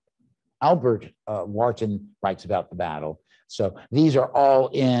Albert Wharton writes about the battle. So these are all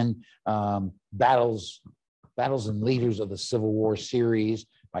in Battles and Leaders of the Civil War series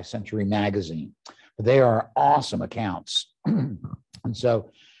by Century Magazine. But they are awesome accounts. And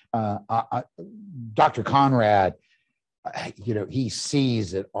so Dr. Conrad, you know, he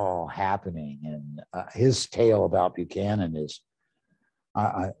sees it all happening, and his tale about Buchanan is,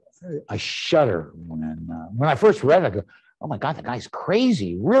 I shudder when I first read it. I go, oh my God, the guy's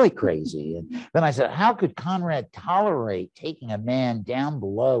crazy, really crazy. And then I said, how could Conrad tolerate taking a man down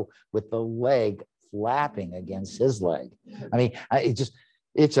below with the leg flapping against his leg? I mean,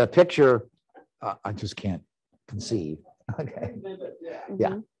 it's a picture I just can't conceive. Okay.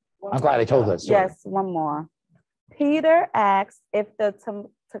 Yeah. I'm glad I told that story. Yes, one more. Peter asks, if the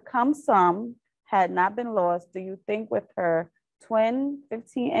Tecumseh had not been lost, do you think with her twin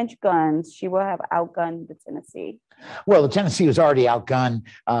 15-inch guns, she will have outgunned the Tennessee. Well, the Tennessee was already outgunned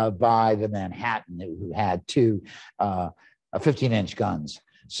by the Manhattan, who had two 15-inch guns.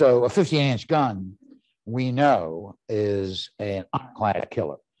 So a 15-inch gun, we know, is an ironclad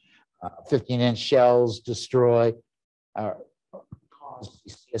killer. 15-inch shells destroy, cause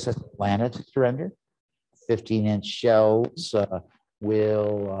CSS Atlanta to surrender. 15-inch shells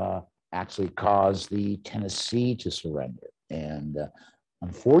will actually cause the Tennessee to surrender. And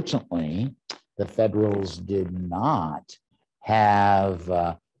unfortunately, the Federals did not have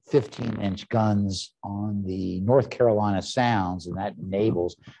 15-inch guns on the North Carolina Sounds, and that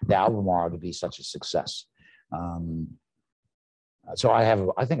enables the Albemarle to be such a success. So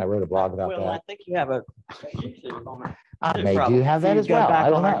I think I wrote a blog about that. I think you have a YouTube on it. I may do have that as well. Go back I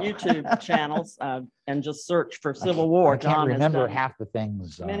don't on know. our YouTube channels and just search for Civil War. I can't John remember has done half the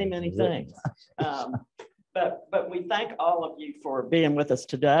things. many things. But we thank all of you for being with us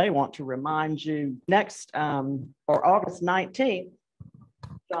today. I want to remind you next or August 19th,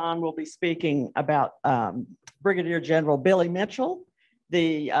 John will be speaking about Brigadier General Billy Mitchell,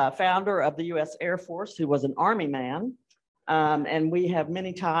 the founder of the U.S. Air Force, who was an Army man. And we have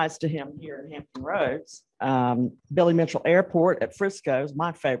many ties to him here in Hampton Roads. Billy Mitchell Airport at Frisco is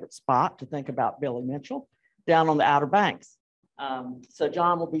my favorite spot to think about Billy Mitchell, down on the Outer Banks. So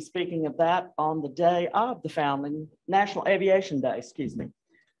John will be speaking of that on the day of the founding, National Aviation Day, excuse me.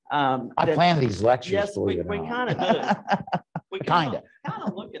 I plan these lectures. Yes, we kind of do. We kind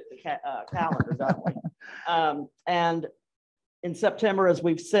of look at the calendar, don't we? And in September, as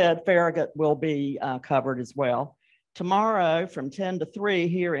we've said, Farragut will be covered as well. Tomorrow from 10 to 3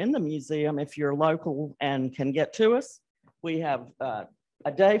 here in the museum, if you're local and can get to us, we have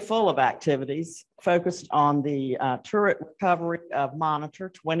a day full of activities focused on the turret recovery of Monitor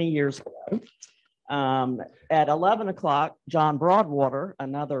 20 years ago. At 11 o'clock, John Broadwater,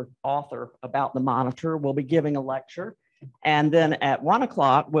 another author about the Monitor, will be giving a lecture. And then at 1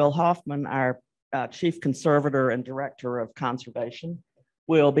 o'clock, Will Hoffman, our Chief Conservator and Director of Conservation,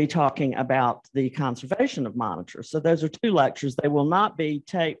 will be talking about the conservation of Monitor. So those are 2 lectures. They will not be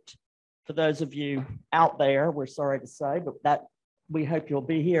taped for those of you out there, we're sorry to say, but that we hope you'll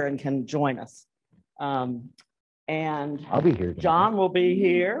be here and can join us. And I'll be here. John will be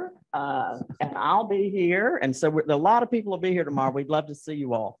here and I'll be here. And so a lot of people will be here tomorrow. We'd love to see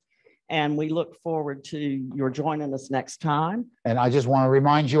you all. And we look forward to your joining us next time. And I just want to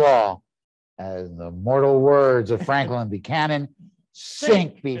remind you all, as the mortal words of Franklin Buchanan,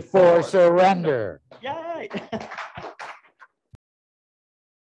 sink before surrender. Yay.